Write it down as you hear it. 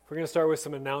We're going to start with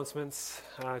some announcements,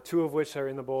 two of which are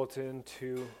in the bulletin,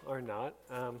 two are not.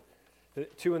 The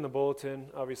two in the bulletin,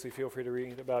 obviously feel free to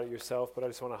read about it yourself, but I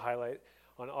just want to highlight,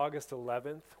 on August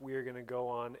 11th, we are going to go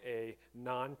on a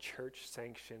non-church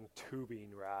sanctioned tubing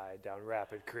ride down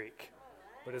Rapid Creek.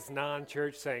 But it's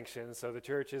non-church sanctioned, so the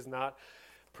church is not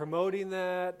promoting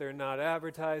that, they're not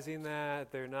advertising that,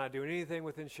 they're not doing anything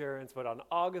with insurance, but on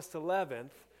August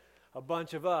 11th, a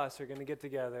bunch of us are going to get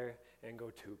together and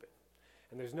go tubing.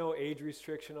 And there's no age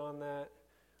restriction on that.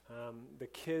 The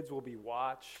kids will be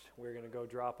watched. We're going to go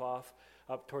drop off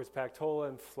up towards Pactola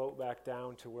and float back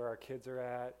down to where our kids are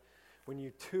at. When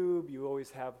you tube, you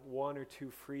always have one or two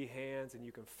free hands, and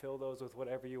you can fill those with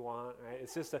whatever you want. Right?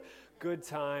 It's just a good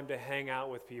time to hang out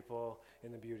with people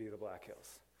in the beauty of the Black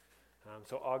Hills.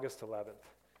 So August 11th.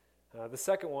 The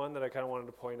second one that I kind of wanted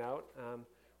to point out,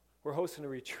 we're hosting a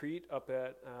retreat up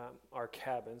at our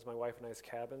cabins, my wife and I's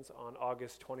cabins, on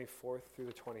August 24th through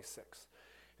the 26th.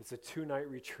 It's a 2-night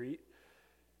retreat.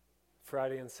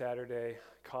 Friday and Saturday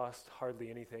cost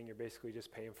hardly anything. You're basically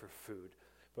just paying for food.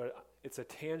 But it's a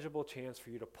tangible chance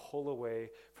for you to pull away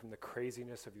from the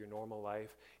craziness of your normal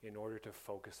life in order to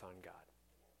focus on God.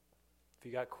 If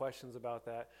you got questions about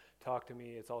that, talk to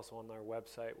me. It's also on our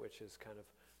website, which is kind of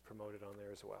promoted on there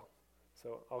as well.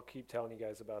 So I'll keep telling you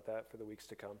guys about that for the weeks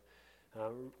to come.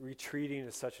 Retreating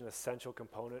is such an essential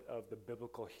component of the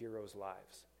biblical heroes'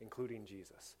 lives, including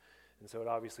Jesus. And so it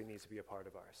obviously needs to be a part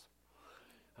of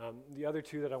ours. The other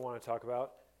two that I want to talk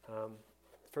about,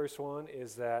 first one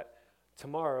is that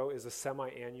tomorrow is a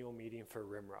semi-annual meeting for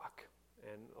Rimrock.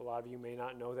 And a lot of you may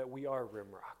not know that we are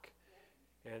Rimrock.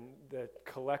 And the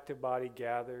collective body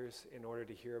gathers in order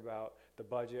to hear about the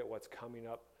budget, what's coming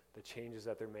up, the changes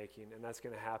that they're making, and that's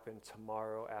going to happen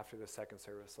tomorrow after the second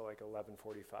service, so like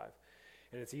 11:45.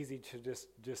 And it's easy to just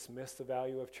dismiss the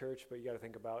value of church, but you got to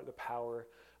think about the power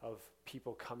of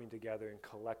people coming together and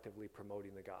collectively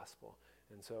promoting the gospel.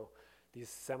 And so these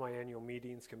semi-annual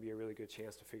meetings can be a really good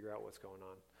chance to figure out what's going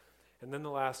on. And then the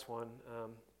last one,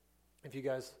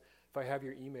 if I have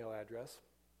your email address,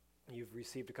 you've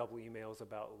received a couple emails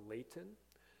about Layton.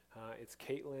 It's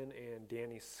Caitlin and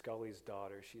Danny Scully's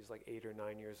daughter. She's like 8 or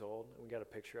 9 years old. And we got a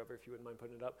picture of her if you wouldn't mind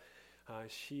putting it up.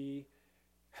 She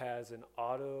has an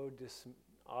autoimmune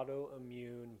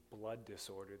blood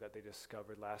disorder that they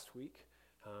discovered last week,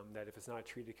 that if it's not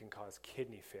treated can cause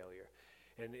kidney failure.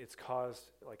 And it's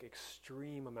caused like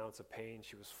extreme amounts of pain.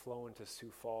 She was flown to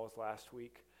Sioux Falls last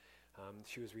week.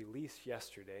 She was released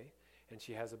yesterday, and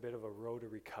she has a bit of a road to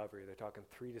recovery. They're talking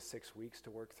 3 to 6 weeks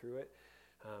to work through it.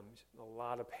 A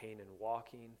lot of pain in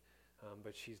walking,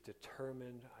 but she's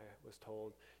determined, I was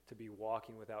told, to be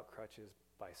walking without crutches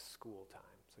by school time.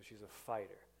 So she's a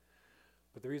fighter.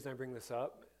 But the reason I bring this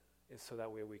up is so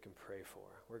that way we can pray for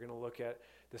her. We're going to look at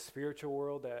the spiritual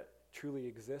world that truly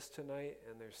exists tonight,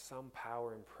 and there's some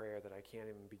power in prayer that I can't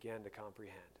even begin to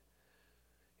comprehend.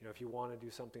 You know, if you want to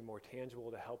do something more tangible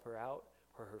to help her out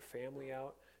or her family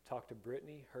out, talk to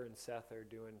Brittany. Her and Seth are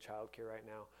doing childcare right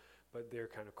now, but they're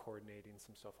kind of coordinating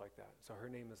some stuff like that. So her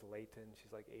name is Layton.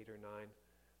 She's like 8 or 9.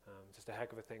 Just a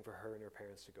heck of a thing for her and her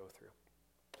parents to go through.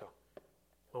 So,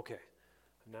 okay,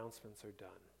 announcements are done.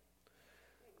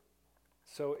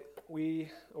 So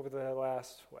we, over the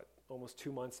last, almost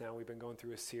 2 months now, we've been going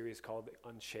through a series called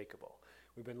Unshakable.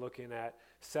 We've been looking at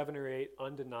 7 or 8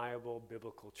 undeniable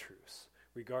biblical truths.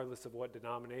 Regardless of what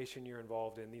denomination you're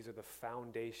involved in, these are the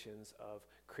foundations of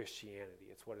Christianity.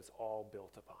 It's what it's all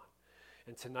built upon.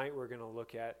 And tonight we're going to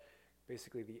look at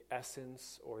basically the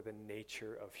essence or the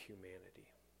nature of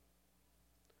humanity.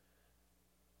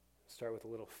 Start with a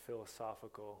little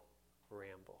philosophical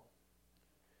ramble.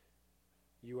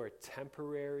 You are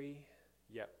temporary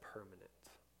yet permanent.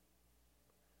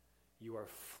 You are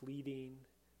fleeting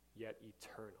yet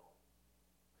eternal.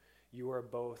 You are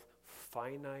both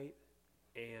finite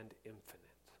and infinite.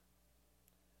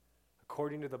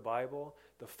 According to the Bible,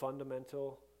 the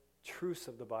fundamental truths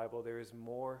of the Bible, there is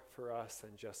more for us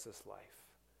than just this life.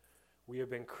 We have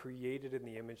been created in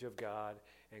the image of God,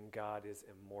 and God is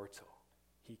immortal.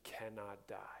 He cannot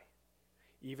die.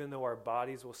 Even though our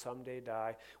bodies will someday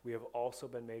die, we have also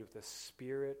been made with a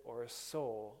spirit or a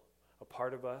soul, a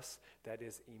part of us that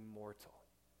is immortal.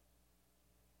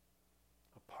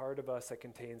 A part of us that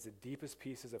contains the deepest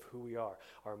pieces of who we are,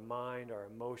 our mind, our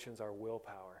emotions, our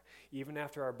willpower. Even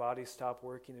after our bodies stop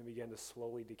working and begin to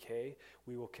slowly decay,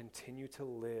 we will continue to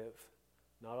live,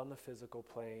 not on the physical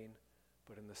plane,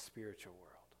 but in the spiritual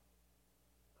world.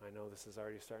 I know this is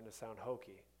already starting to sound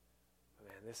hokey, but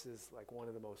man, this is like one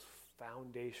of the most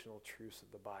foundational truths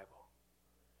of the Bible.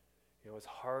 You know, it's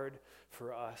hard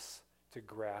for us to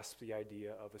grasp the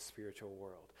idea of a spiritual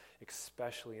world,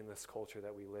 especially in this culture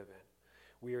that we live in.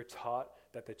 We are taught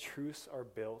that the truths are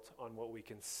built on what we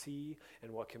can see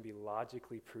and what can be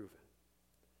logically proven.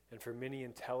 And for many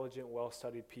intelligent,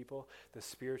 well-studied people, the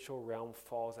spiritual realm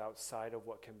falls outside of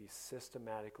what can be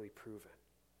systematically proven.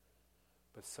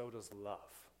 But so does love.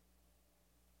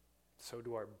 So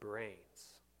do our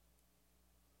brains.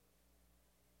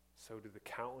 So do the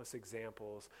countless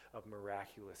examples of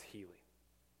miraculous healing.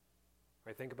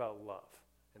 Right? Think about love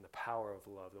and the power of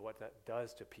love, what that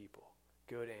does to people,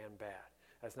 good and bad.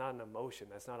 That's not an emotion.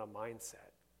 That's not a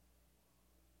mindset.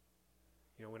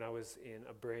 You know, when I was in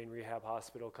a brain rehab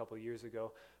hospital a couple of years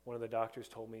ago, one of the doctors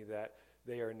told me that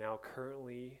they are now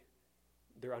currently,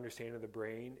 their understanding of the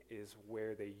brain is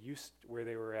where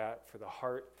they were at for the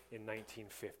heart in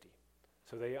 1950.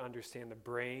 So they understand the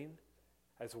brain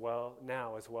as well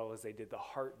as they did the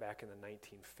heart back in the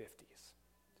 1950s.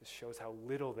 Just shows how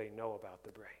little they know about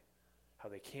the brain, how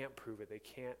they can't prove it, they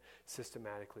can't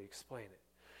systematically explain it.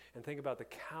 And think about the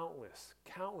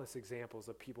countless examples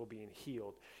of people being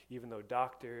healed, even though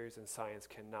doctors and science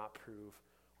cannot prove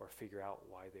or figure out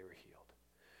why they were healed.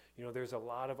 You know, there's a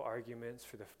lot of arguments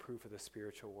for the proof of the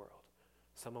spiritual world,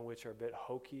 some of which are a bit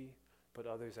hokey, but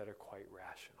others that are quite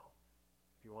rational.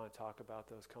 If you want to talk about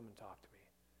those, come and talk to me.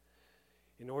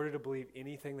 In order to believe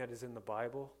anything that is in the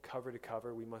Bible, cover to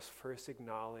cover, we must first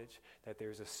acknowledge that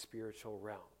there's a spiritual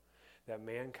realm, that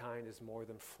mankind is more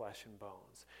than flesh and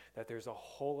bones, that there's a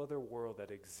whole other world that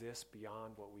exists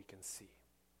beyond what we can see.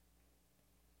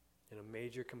 And a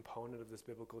major component of this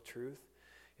biblical truth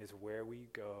is where we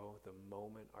go the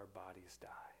moment our bodies die.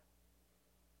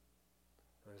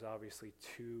 There's obviously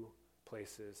two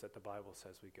places that the Bible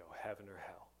says we go, heaven or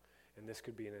hell. And this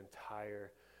could be an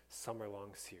entire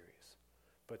summer-long series.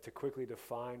 But to quickly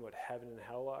define what heaven and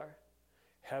hell are,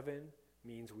 heaven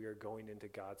means we are going into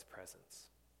God's presence.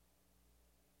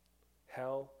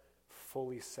 Hell,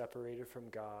 fully separated from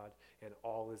God and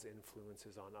all his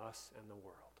influences on us and the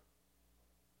world.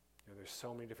 You know, there's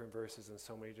so many different verses and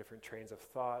so many different trains of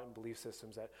thought and belief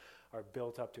systems that are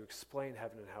built up to explain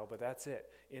heaven and hell, but that's it.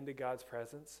 Into God's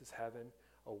presence is heaven,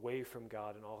 away from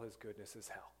God and all his goodness is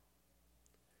hell.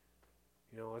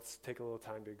 You know, let's take a little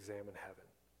time to examine heaven.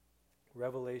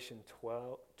 Revelation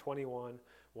 21,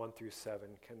 1 through 7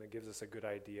 kind of gives us a good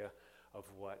idea of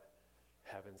what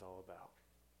heaven's all about.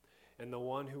 And the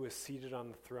one who was seated on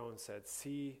the throne said,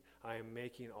 "See, I am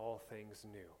making all things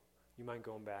new." You mind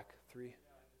going back 3?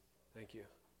 Thank you.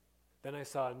 Then I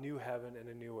saw a new heaven and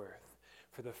a new earth,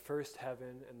 for the first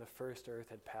heaven and the first earth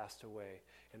had passed away,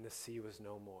 and the sea was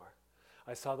no more.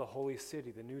 I saw the holy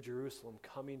city, the new Jerusalem,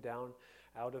 coming down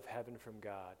out of heaven from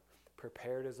God,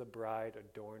 prepared as a bride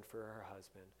adorned for her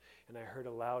husband. And I heard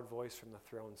a loud voice from the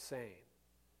throne saying,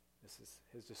 this is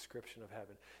his description of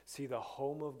heaven, "See, the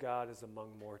home of God is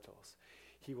among mortals.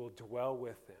 He will dwell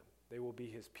with them. They will be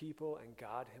his people, and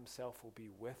God himself will be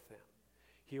with them.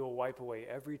 He will wipe away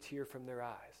every tear from their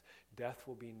eyes. Death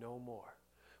will be no more.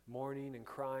 Mourning and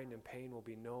crying and pain will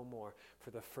be no more,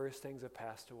 for the first things have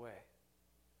passed away."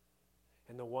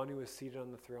 And the one who was seated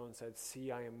on the throne said,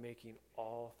 "See, I am making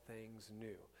all things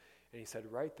new." And he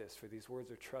said, "Write this, for these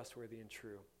words are trustworthy and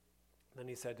true." Then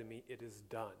he said to me, "It is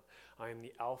done. I am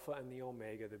the Alpha and the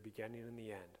Omega, the beginning and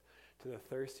the end. To the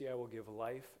thirsty I will give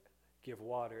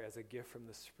water as a gift from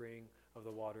the spring of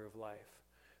the water of life.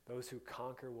 Those who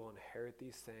conquer will inherit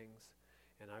these things,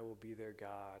 and I will be their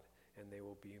God, and they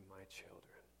will be my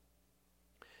children."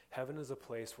 Heaven is a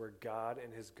place where God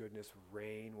and his goodness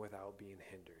reign without being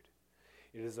hindered.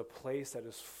 It is a place that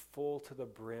is full to the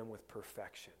brim with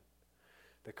perfection.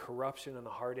 The corruption and the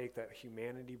heartache that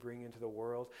humanity bring into the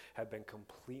world have been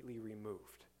completely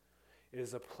removed. It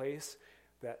is a place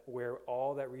where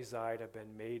all that reside have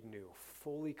been made new,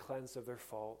 fully cleansed of their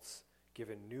faults,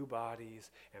 given new bodies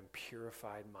and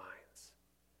purified minds.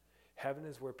 Heaven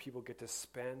is where people get to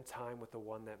spend time with the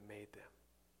one that made them.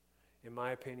 In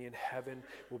my opinion, heaven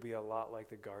will be a lot like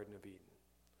the Garden of Eden,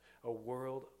 a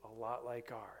world a lot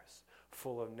like ours,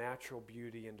 full of natural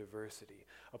beauty and diversity,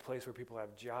 a place where people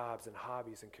have jobs and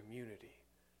hobbies and community.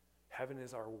 Heaven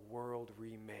is our world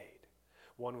remade,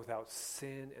 one without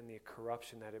sin and the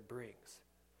corruption that it brings.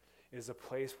 It is a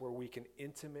place where we can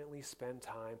intimately spend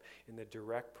time in the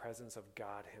direct presence of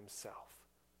God himself,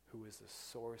 who is the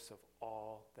source of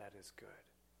all that is good.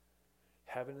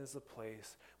 Heaven is a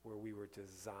place where we were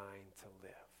designed to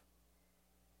live.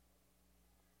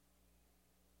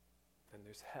 And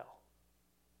there's hell.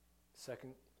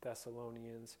 2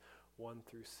 Thessalonians 1,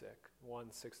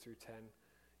 6 through 10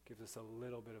 gives us a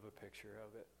little bit of a picture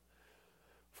of it.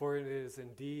 For it is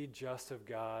indeed just of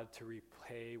God to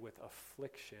repay with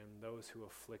affliction those who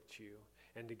afflict you,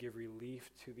 and to give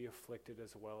relief to the afflicted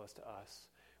as well as to us,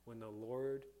 when the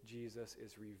Lord Jesus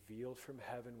is revealed from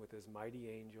heaven with his mighty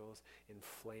angels in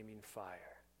flaming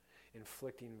fire,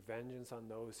 inflicting vengeance on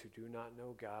those who do not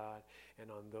know God and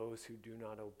on those who do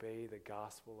not obey the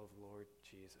gospel of Lord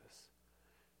Jesus.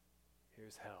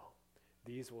 Here's hell.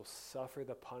 These will suffer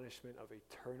the punishment of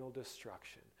eternal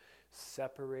destruction,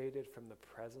 separated from the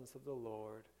presence of the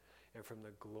Lord and from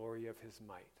the glory of his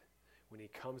might, when he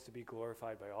comes to be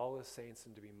glorified by all his saints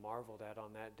and to be marveled at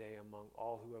on that day among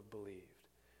all who have believed,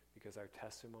 because our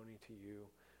testimony to you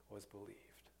was believed.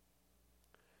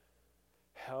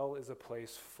 Hell is a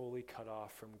place fully cut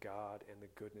off from God and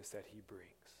the goodness that he brings.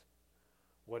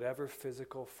 Whatever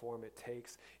physical form it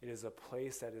takes, it is a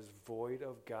place that is void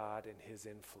of God and his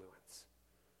influence.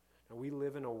 And we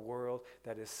live in a world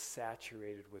that is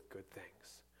saturated with good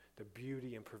things. The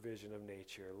beauty and provision of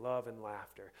nature, love and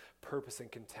laughter, purpose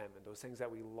and contentment, those things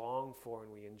that we long for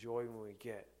and we enjoy when we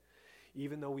get.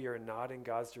 Even though we are not in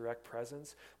God's direct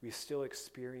presence, we still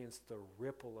experience the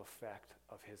ripple effect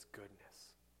of his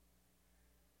goodness.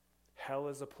 Hell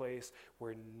is a place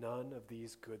where none of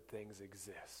these good things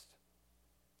exist.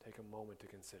 Take a moment to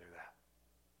consider that.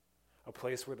 A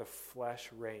place where the flesh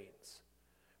reigns,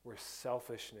 where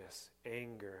selfishness,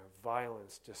 anger,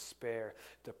 violence, despair,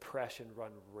 depression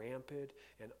run rampant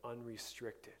and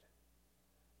unrestricted.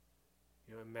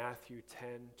 In Matthew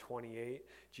 10:28,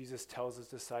 Jesus tells his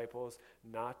disciples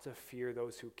not to fear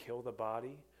those who kill the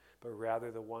body, but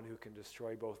rather the one who can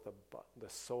destroy both the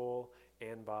soul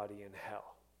and body in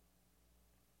hell.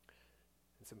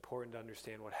 It's important to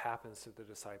understand what happens to the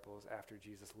disciples after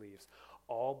Jesus leaves.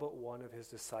 All but one of his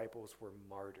disciples were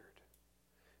martyred,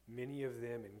 many of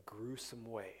them in gruesome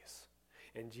ways.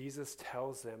 And Jesus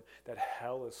tells them that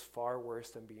hell is far worse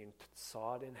than being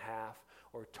sawed in half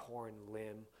or torn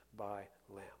limb by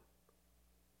limb.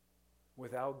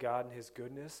 Without God and his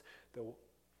goodness, the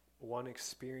one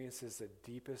experiences the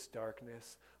deepest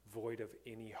darkness, void of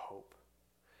any hope.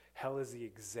 Hell is the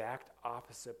exact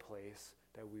opposite place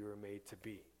that we were made to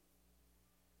be.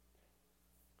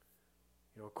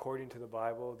 According to the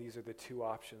Bible, these are the two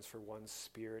options for one's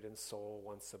spirit and soul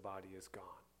once the body is gone.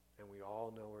 And we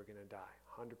all know we're going to die,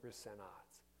 100%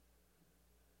 odds.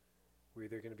 We're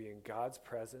either going to be in God's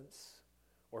presence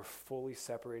or fully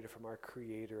separated from our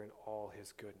Creator and all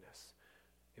his goodness.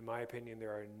 In my opinion,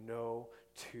 there are no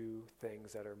two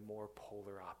things that are more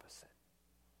polar opposite.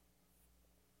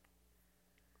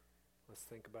 Let's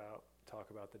talk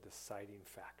about the deciding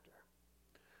factor.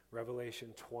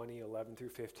 Revelation 20:11 through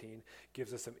 15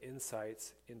 gives us some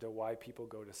insights into why people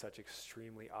go to such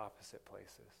extremely opposite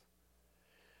places.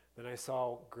 Then I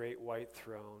saw a great white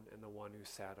throne and the one who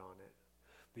sat on it.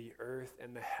 The earth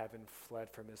and the heaven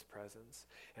fled from his presence,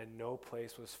 and no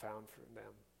place was found for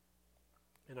them.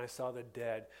 And I saw the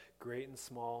dead, great and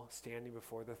small, standing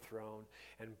before the throne,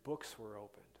 and books were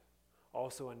opened.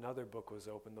 Also another book was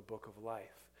opened, the book of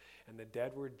life. And the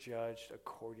dead were judged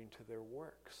according to their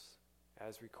works,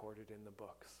 as recorded in the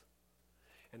books.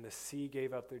 And the sea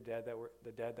gave up the dead that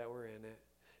were in it.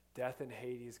 Death and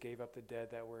Hades gave up the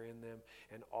dead that were in them,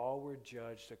 and all were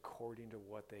judged according to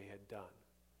what they had done.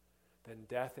 Then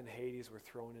death and Hades were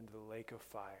thrown into the lake of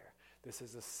fire. This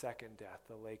is the second death,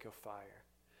 the lake of fire.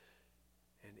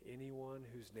 And anyone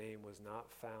whose name was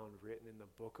not found written in the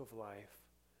book of life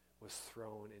was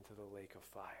thrown into the lake of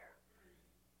fire.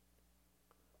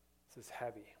 This is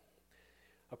heavy.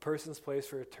 A person's place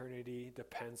for eternity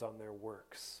depends on their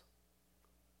works,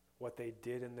 what they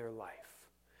did in their life.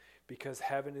 Because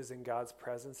heaven is in God's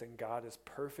presence and God is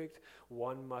perfect,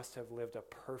 one must have lived a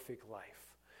perfect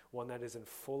life, one that is in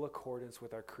full accordance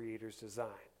with our Creator's design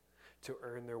to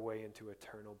earn their way into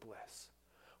eternal bliss.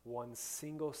 One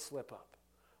single slip-up,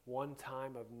 one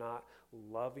time of not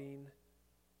loving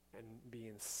and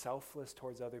being selfless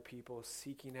towards other people,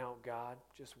 seeking out God,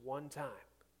 just one time,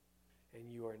 and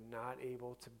you are not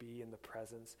able to be in the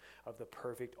presence of the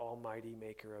perfect almighty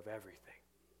maker of everything.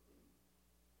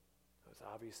 It's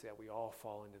obvious that we all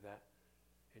fall into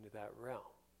that realm.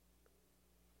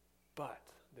 But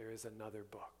there is another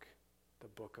book, the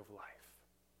book of life.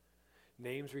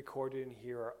 Names recorded in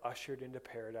here are ushered into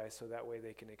paradise so that way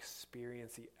they can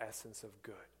experience the essence of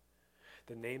good.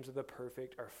 The names of the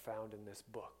perfect are found in this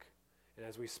book. And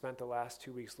as we spent the last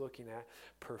 2 weeks looking at,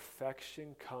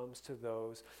 perfection comes to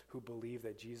those who believe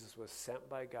that Jesus was sent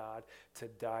by God to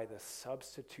die the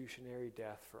substitutionary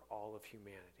death for all of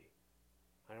humanity.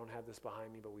 I don't have this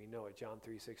behind me, but we know it, John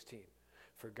 3:16.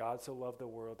 For God so loved the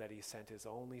world that he sent his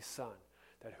only Son,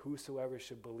 that whosoever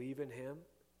should believe in him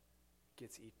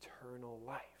gets eternal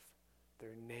life,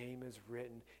 Their name is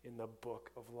written in the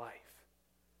book of life.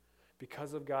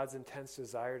 Because of God's intense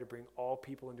desire to bring all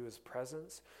people into his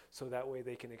presence, so that way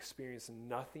they can experience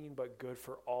nothing but good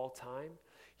for all time,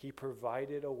 he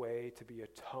provided a way to be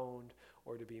atoned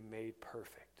or to be made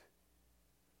perfect.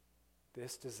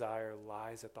 This desire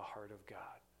lies at the heart of God.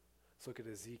 Let's look at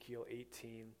Ezekiel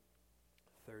 18,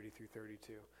 30 through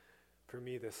 32. For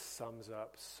me, this sums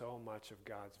up so much of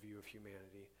God's view of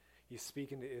humanity. He's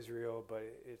speaking to Israel, but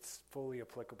it's fully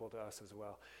applicable to us as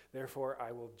well. Therefore,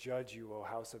 I will judge you, O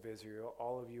house of Israel,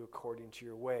 all of you according to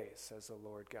your ways, says the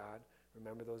Lord God.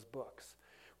 Remember those books.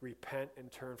 Repent and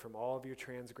turn from all of your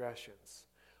transgressions.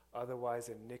 Otherwise,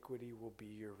 iniquity will be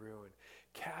your ruin.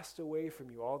 Cast away from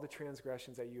you all the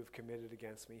transgressions that you have committed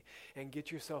against me, and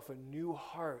get yourself a new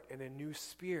heart and a new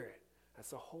spirit.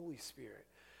 That's the Holy Spirit.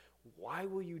 Why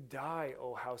will you die,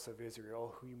 O house of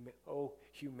Israel, O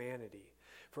humanity?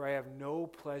 For I have no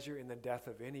pleasure in the death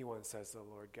of anyone, says the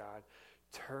Lord God.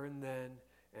 Turn then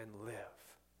and live.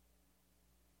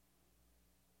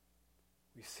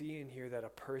 We see in here that a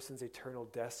person's eternal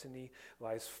destiny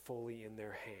lies fully in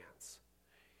their hands.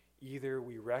 Either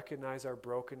we recognize our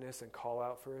brokenness and call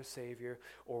out for a Savior,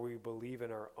 or we believe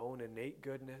in our own innate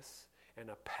goodness and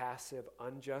a passive,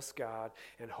 unjust God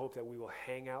and hope that we will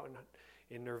hang out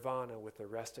in nirvana with the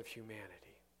rest of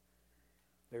humanity.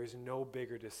 There is no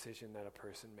bigger decision that a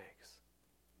person makes.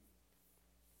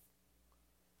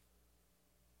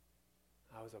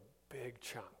 That was a big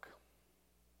chunk.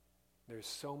 There's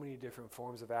so many different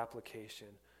forms of application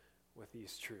with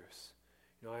these truths.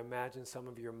 I imagine some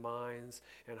of your minds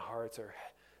and hearts are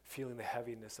feeling the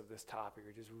heaviness of this topic,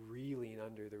 or just reeling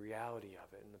under the reality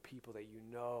of it and the people that you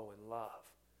know and love.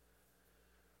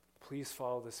 Please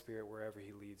follow the Spirit wherever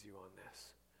he leads you on this.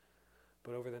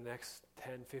 But over the next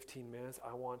 10, 15 minutes,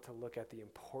 I want to look at the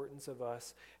importance of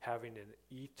us having an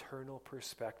eternal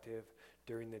perspective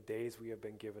during the days we have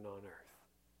been given on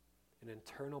earth. An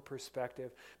eternal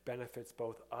perspective benefits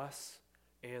both us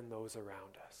and those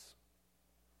around us.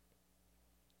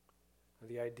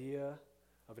 The idea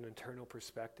of an eternal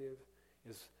perspective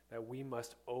is that we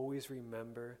must always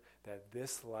remember that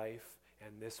this life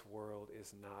and this world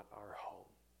is not our home.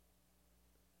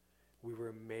 We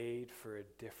were made for a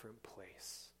different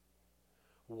place,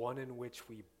 one in which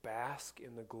we bask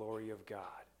in the glory of God.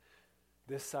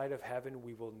 This side of heaven,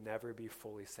 we will never be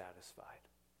fully satisfied.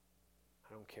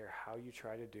 I don't care how you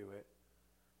try to do it.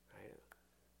 Right?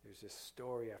 There's just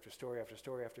story after story after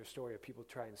story after story of people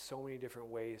trying so many different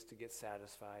ways to get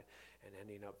satisfied and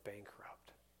ending up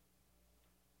bankrupt.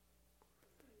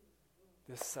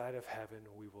 This side of heaven,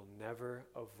 we will never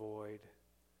avoid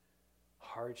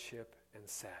hardship and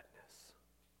sadness.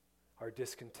 Our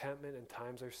discontentment and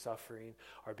times of suffering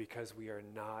are because we are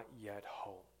not yet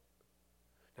home.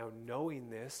 Now,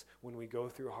 knowing this when we go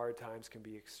through hard times can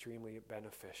be extremely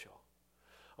beneficial.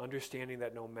 Understanding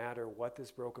that no matter what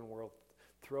this broken world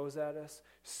throws at us,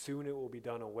 soon it will be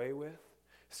done away with.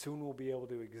 Soon we'll be able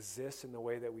to exist in the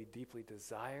way that we deeply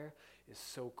desire is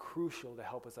so crucial to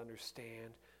help us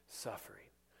understand suffering.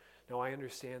 Now, I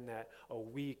understand that a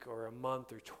week or a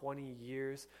month or 20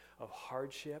 years of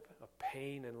hardship, of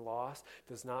pain and loss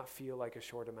does not feel like a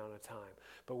short amount of time.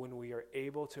 But when we are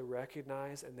able to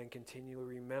recognize and then continually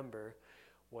remember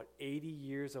what 80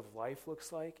 years of life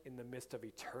looks like in the midst of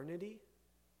eternity,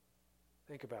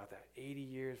 think about that, 80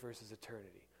 years versus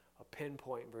eternity, a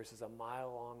pinpoint versus a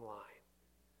mile-long line.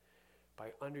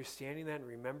 By understanding that and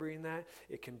remembering that,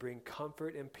 it can bring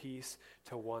comfort and peace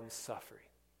to one's suffering.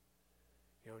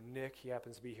 Nick, he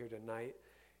happens to be here tonight.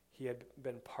 He's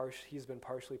been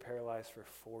partially paralyzed for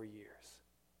 4 years.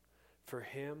 For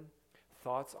him,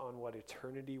 thoughts on what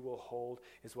eternity will hold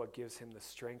is what gives him the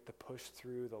strength to push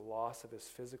through the loss of his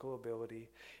physical ability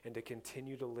and to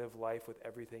continue to live life with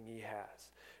everything he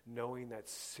has, knowing that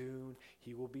soon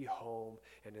he will be home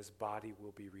and his body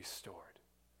will be restored.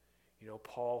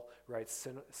 Paul writes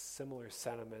similar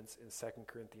sentiments in 2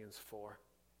 Corinthians 4.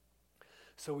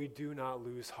 So we do not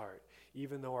lose heart.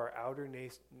 Even though our outer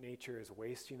nature is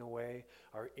wasting away,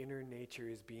 our inner nature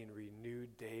is being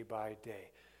renewed day by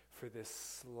day. For this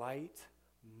slight,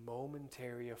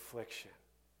 momentary affliction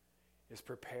is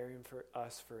preparing for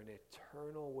us for an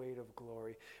eternal weight of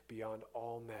glory beyond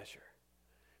all measure.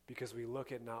 Because we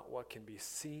look at not what can be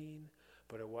seen,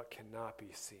 but at what cannot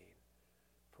be seen.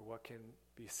 For what can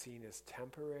be seen is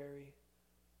temporary,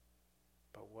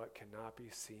 but what cannot be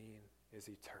seen is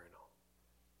eternal.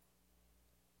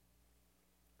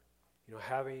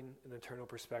 Having an eternal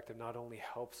perspective not only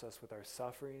helps us with our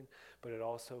suffering, but it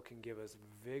also can give us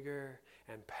vigor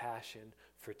and passion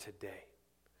for today.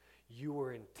 You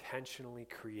were intentionally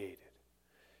created.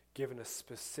 given a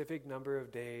specific number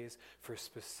of days for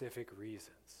specific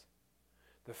reasons.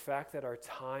 The fact that our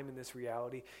time in this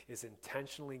reality is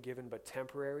intentionally given but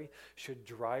temporary should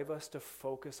drive us to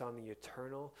focus on the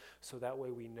eternal, so that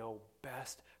way we know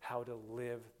best how to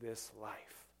live this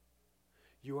life.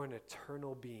 You are an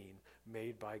eternal being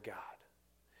made by God.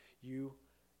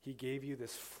 He gave you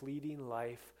this fleeting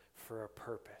life for a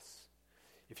purpose.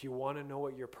 If you want to know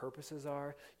what your purposes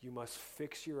are, you must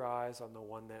fix your eyes on the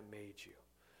one that made you.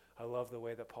 I love the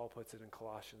way that Paul puts it in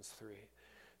Colossians 3.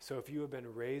 So if you have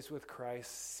been raised with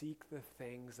Christ, seek the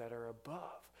things that are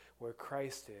above, where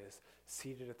Christ is,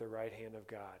 seated at the right hand of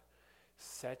God.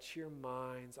 Set your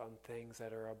minds on things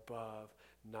that are above,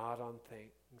 not on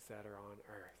things that are on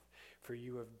earth. For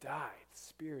you have died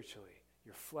spiritually.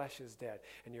 Your flesh is dead,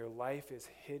 and your life is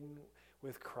hidden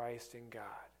with Christ in God.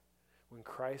 When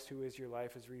Christ, who is your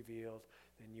life, is revealed,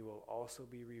 then you will also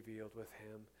be revealed with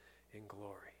him in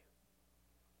glory.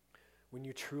 When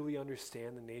you truly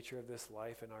understand the nature of this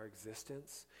life and our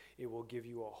existence, it will give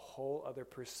you a whole other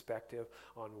perspective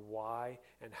on why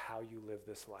and how you live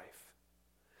this life.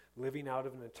 Living out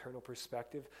of an eternal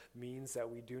perspective means that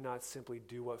we do not simply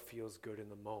do what feels good in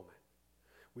the moment.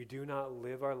 We do not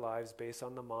live our lives based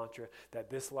on the mantra that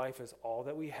this life is all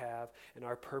that we have and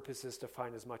our purpose is to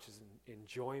find as much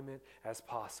enjoyment as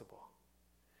possible.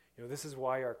 This is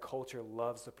why our culture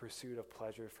loves the pursuit of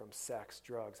pleasure from sex,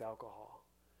 drugs, alcohol.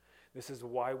 This is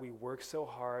why we work so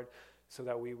hard so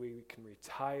that we can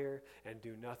retire and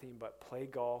do nothing but play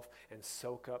golf and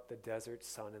soak up the desert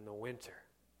sun in the winter.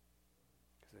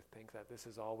 Because I think that this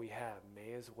is all we have.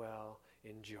 May as well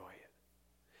enjoy it.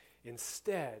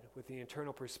 Instead, with the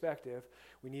eternal perspective,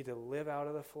 we need to live out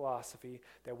of the philosophy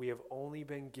that we have only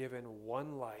been given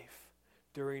one life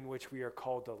during which we are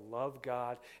called to love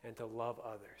God and to love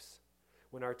others.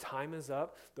 When our time is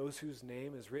up, those whose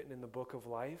name is written in the book of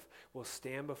life will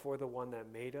stand before the one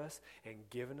that made us and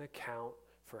give an account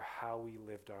for how we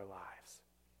lived our lives.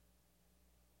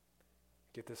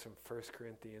 Get this from 1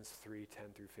 Corinthians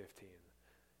 3:10 through 15.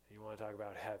 And you want to talk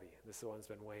about heavy. This is the one that's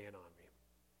been weighing on me.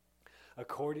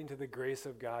 According to the grace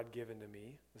of God given to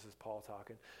me, this is Paul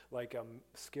talking, like a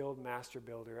skilled master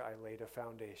builder, I laid a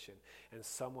foundation, and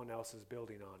someone else is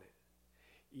building on it.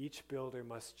 Each builder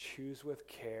must choose with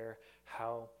care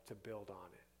how to build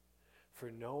on it.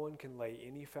 For no one can lay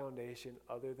any foundation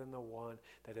other than the one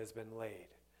that has been laid.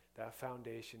 That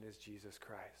foundation is Jesus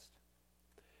Christ.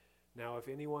 Now, if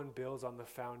anyone builds on the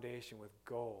foundation with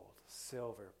gold,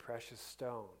 silver, precious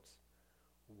stones,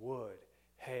 wood,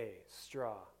 hay,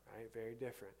 straw, right? Very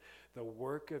different. The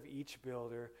work of each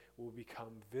builder will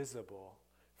become visible,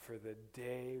 for the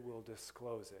day will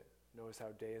disclose it. Notice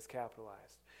how day is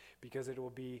capitalized. Because it will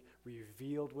be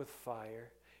revealed with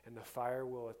fire, and the fire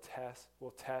will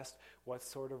test what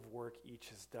sort of work each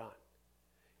has done.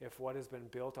 If what has been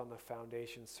built on the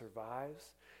foundation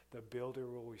survives, the builder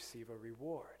will receive a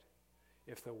reward.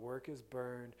 If the work is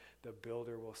burned, the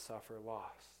builder will suffer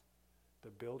loss. The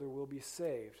builder will be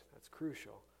saved, that's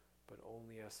crucial, but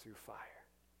only as through fire.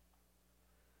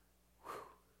 Whew.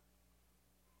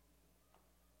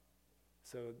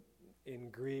 So in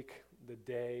Greek, the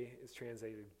day is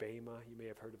translated bema. You may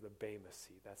have heard of the bema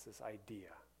seat. That's this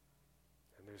idea.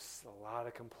 And there's a lot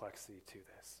of complexity to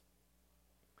this.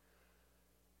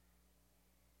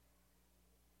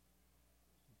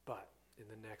 But in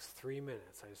the next 3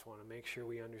 minutes, I just want to make sure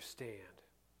we understand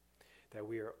that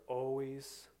we are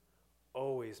always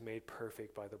made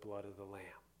perfect by the blood of the Lamb.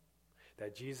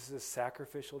 That Jesus'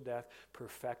 sacrificial death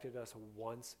perfected us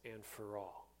once and for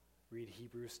all. Read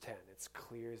Hebrews 10. It's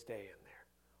clear as day in there.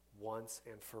 Once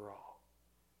and for all.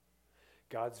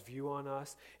 God's view on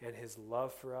us and his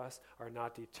love for us are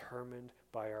not determined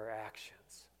by our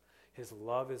actions. His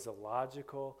love is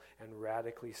illogical and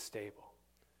radically stable.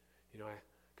 I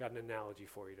got an analogy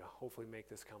for you to hopefully make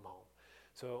this come home.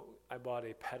 So I bought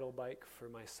a pedal bike for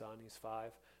my son, he's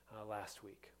 5, last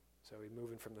week. So he's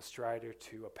moving from the Strider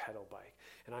to a pedal bike.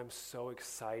 And I'm so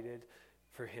excited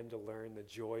for him to learn the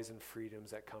joys and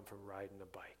freedoms that come from riding a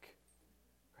bike.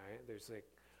 Right? There's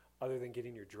other than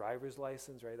getting your driver's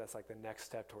license, right? That's like the next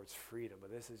step towards freedom.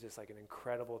 But this is just like an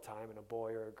incredible time in a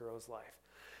boy or a girl's life.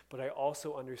 But I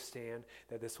also understand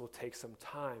that this will take some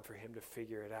time for him to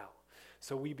figure it out.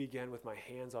 So we began with my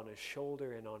hands on his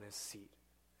shoulder and on his seat,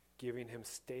 giving him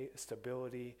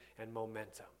stability and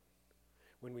momentum.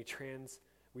 When we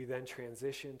then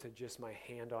transition to just my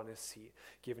hand on his seat,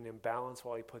 giving him balance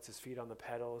while he puts his feet on the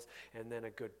pedals, and then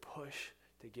a good push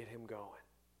to get him going.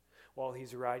 While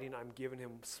he's riding, I'm giving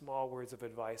him small words of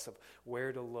advice of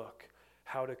where to look,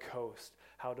 how to coast,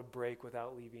 how to brake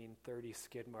without leaving 30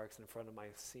 skid marks in front of my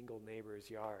single neighbor's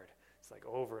yard. It's like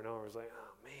over and over. It's like,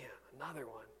 oh man, another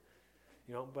one.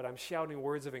 But I'm shouting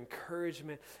words of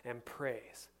encouragement and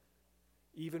praise.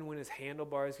 Even when his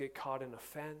handlebars get caught in a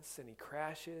fence and he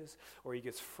crashes, or he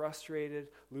gets frustrated,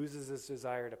 loses his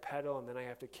desire to pedal, and then I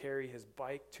have to carry his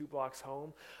bike 2 blocks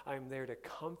home, I'm there to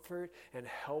comfort and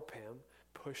help him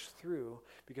push through,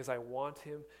 because I want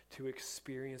him to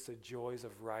experience the joys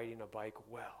of riding a bike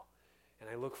well. And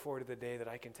I look forward to the day that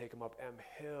I can take him up M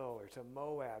Hill or to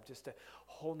Moab, just a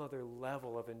whole nother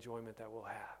level of enjoyment that we'll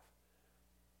have.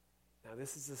 Now,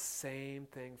 this is the same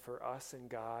thing for us and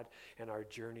God and our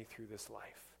journey through this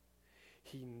life.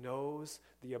 He knows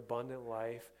the abundant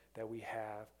life that we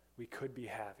could be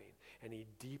having, and he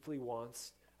deeply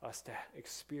wants us to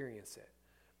experience it,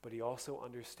 but he also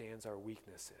understands our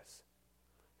weaknesses.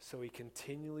 So he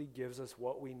continually gives us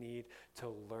what we need to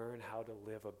learn how to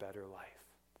live a better life.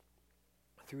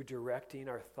 Through directing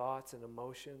our thoughts and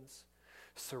emotions,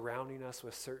 surrounding us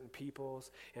with certain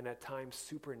peoples, and at times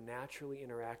supernaturally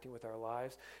interacting with our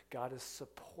lives, God is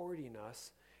supporting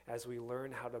us as we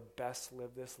learn how to best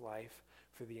live this life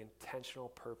for the intentional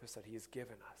purpose that he has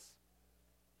given us.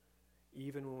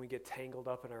 Even when we get tangled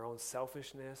up in our own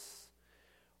selfishness,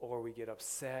 or we get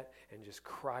upset and just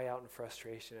cry out in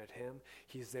frustration at him,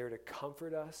 he's there to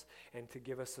comfort us and to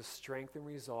give us the strength and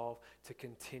resolve to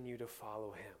continue to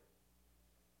follow him.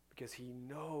 Because he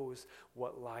knows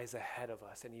what lies ahead of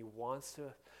us, and he wants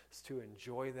us to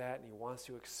enjoy that, and he wants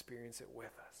to experience it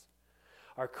with us.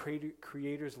 Our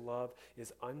Creator's love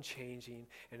is unchanging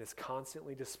and is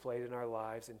constantly displayed in our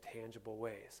lives in tangible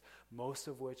ways, most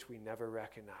of which we never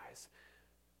recognize.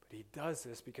 But he does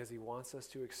this because he wants us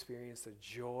to experience the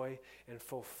joy and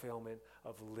fulfillment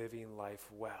of living life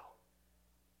well.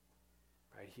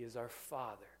 Right? He is our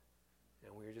Father,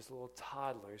 and we are just little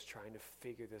toddlers trying to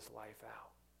figure this life out.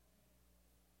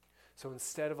 So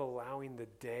instead of allowing the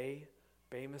day,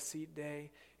 Bema Seat Day,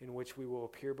 in which we will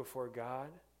appear before God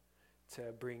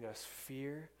to bring us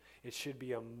fear, it should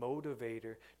be a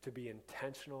motivator to be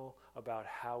intentional about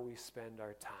how we spend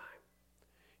our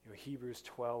time. Hebrews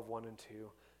 12, 1 and 2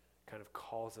 kind of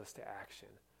calls us to action.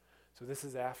 So this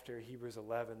is after Hebrews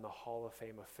 11, the Hall of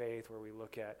Fame of Faith, where we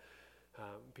look at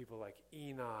people like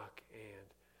Enoch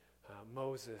and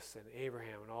Moses and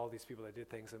Abraham and all these people that did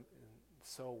things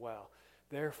so well.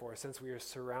 Therefore, since we are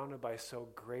surrounded by so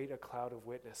great a cloud of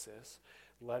witnesses,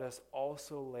 let us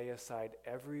also lay aside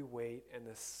every weight and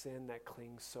the sin that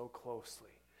clings so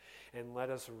closely, and let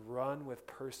us run with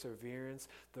perseverance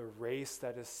the race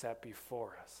that is set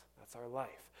before us. That's our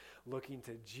life. Looking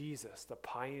to Jesus, the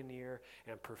pioneer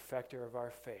and perfecter of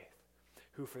our faith,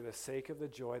 who for the sake of the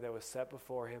joy that was set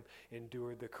before him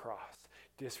endured the cross,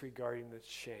 disregarding the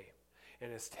shame,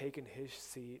 and has taken his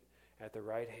seat at the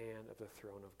right hand of the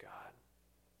throne of God.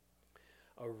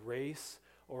 A race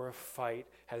or a fight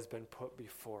has been put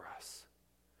before us.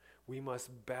 We must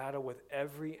battle with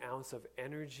every ounce of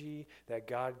energy that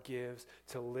God gives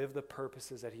to live the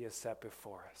purposes that he has set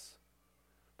before us.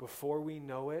 Before we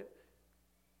know it,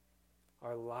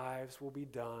 our lives will be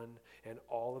done and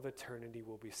all of eternity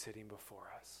will be sitting before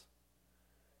us.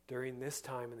 During this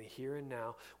time in the here and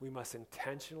now, we must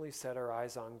intentionally set our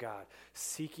eyes on God,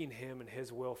 seeking him and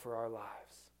his will for our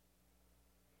lives.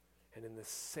 And in the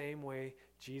same way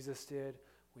Jesus did,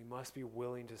 we must be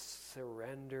willing to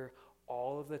surrender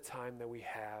all of the time that we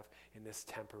have in this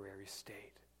temporary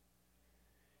state.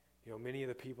 Many of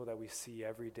the people that we see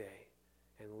every day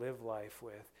and live life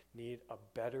with need a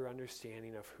better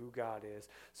understanding of who God is,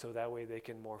 so that way they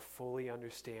can more fully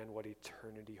understand what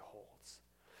eternity holds.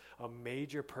 A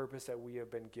major purpose that we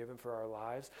have been given for our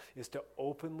lives is to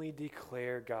openly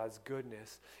declare God's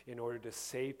goodness in order to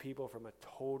save people from a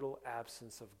total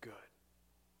absence of good.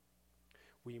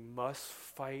 We must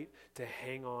fight to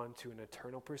hang on to an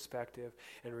eternal perspective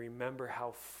and remember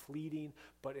how fleeting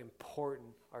but important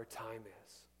our time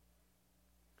is.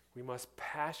 We must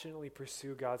passionately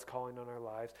pursue God's calling on our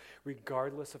lives,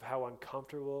 regardless of how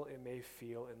uncomfortable it may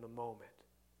feel in the moment.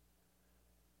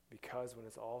 Because when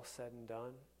it's all said and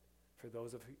done, for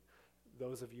those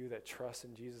of you that trust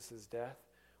in Jesus' death,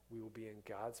 we will be in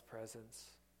God's presence,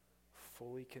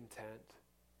 fully content,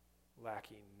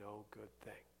 lacking no good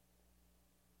thing.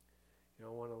 I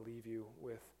want to leave you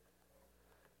with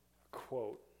a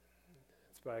quote.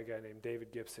 It's by a guy named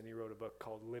David Gibson. He wrote a book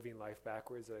called Living Life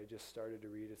Backwards that I just started to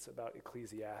read. It's about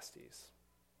Ecclesiastes.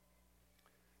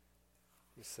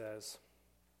 He says,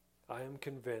 I am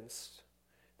convinced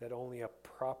that only a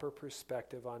proper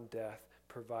perspective on death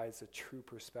provides a true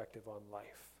perspective on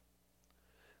life.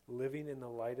 Living in the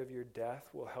light of your death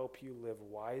will help you live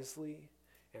wisely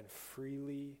and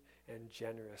freely and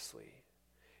generously.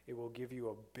 It will give you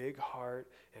a big heart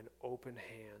and open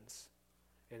hands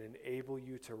and enable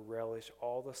you to relish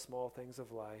all the small things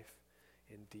of life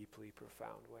in deeply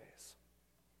profound ways.